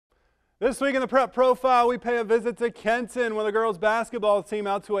This week in the Prep Profile, we pay a visit to Kenton with the girls basketball team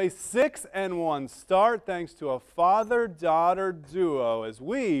out to a 6-1 start thanks to a father-daughter duo as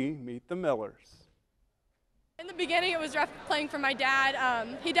we meet the Millers. In the beginning, it was rough playing for my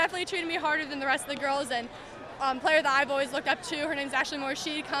dad. He definitely treated me harder than the rest of the girls, and player that I've always looked up to, her name's Ashley Moore,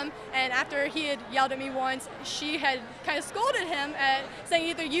 she'd come, and after he had yelled at me once, she had kind of scolded him, saying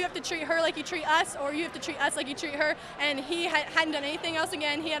either you have to treat her like you treat us, or you have to treat us like you treat her, and he hadn't done anything else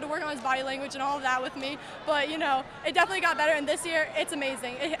again. He had to work on his body language and all of that with me, but you know, it definitely got better, and this year, it's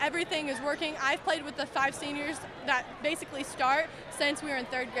amazing. Everything is working. I've played with the 5 seniors that basically start since we were in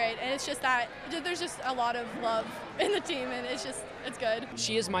 3rd grade, and it's just that there's just a lot of love in the team, and it's good.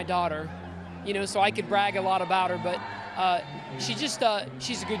 She is my daughter. You know, so I could brag a lot about her, but she's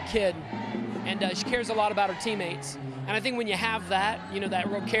a good kid, and she cares a lot about her teammates. And I think when you have that, you know, that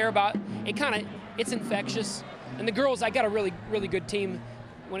real care about it, it's infectious. And the girls, I got a really, really good team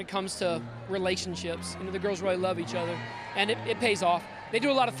when it comes to relationships. You know, the girls really love each other, and it pays off. They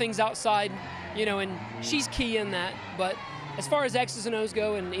do a lot of things outside, you know, and she's key in that. But as far as X's and O's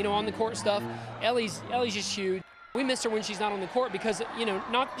go, and you know, on the court stuff, Ellie's just huge. We miss her when she's not on the court because, you know,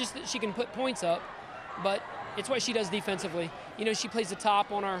 not just that she can put points up, but it's what she does defensively. You know, she plays the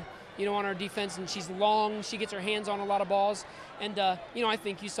top on our, you know, on our defense, and she's long. She gets her hands on a lot of balls. And, you know, I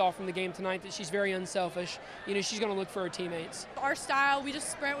think you saw from the game tonight that she's very unselfish. You know, she's going to look for her teammates. Our style, we just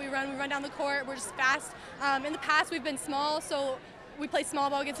sprint, we run down the court. We're just fast. In the past, we've been small, so we play small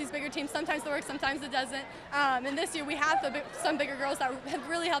ball against these bigger teams. Sometimes it works, sometimes it doesn't. And this year we have some bigger girls that have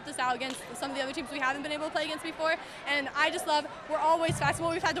really helped us out against some of the other teams we haven't been able to play against before. And I just love, we're always fast.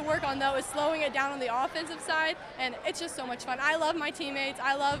 What we've had to work on though is slowing it down on the offensive side, and it's just so much fun. I love my teammates.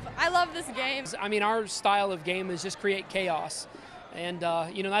 I love this game. I mean, our style of game is just create chaos. And,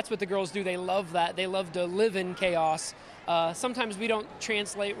 you know, that's what the girls do. They love that. They love to live in chaos. Sometimes we don't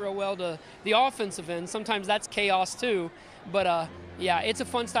translate real well to the offensive end. Sometimes that's chaos too. But, yeah, it's a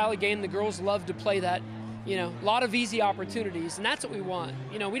fun style of game. The girls love to play that, you know, a lot of easy opportunities, and that's what we want.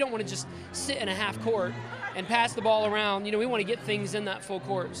 You know, we don't want to just sit in a half court and pass the ball around. You know, we want to get things in that full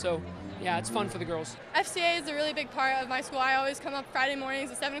court. So, yeah, it's fun for the girls. FCA is a really big part of my school. I always come up Friday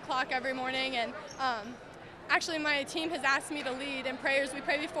mornings at 7 o'clock every morning, and actually, my team has asked me to lead in prayers. We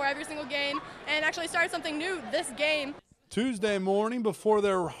pray before every single game, and actually started something new this game. Tuesday morning before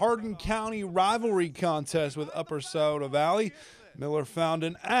their Hardin County rivalry contest with Upper Sauter Valley, Miller found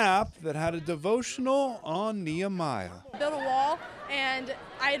an app that had a devotional on Nehemiah. Build a wall, and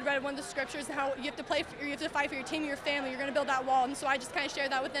I had read one of the scriptures, how you have to fight for your team, your family. You're going to build that wall, and so I just kind of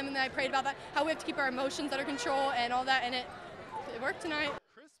shared that with them, and then I prayed about that, how we have to keep our emotions under control and all that, and it worked tonight.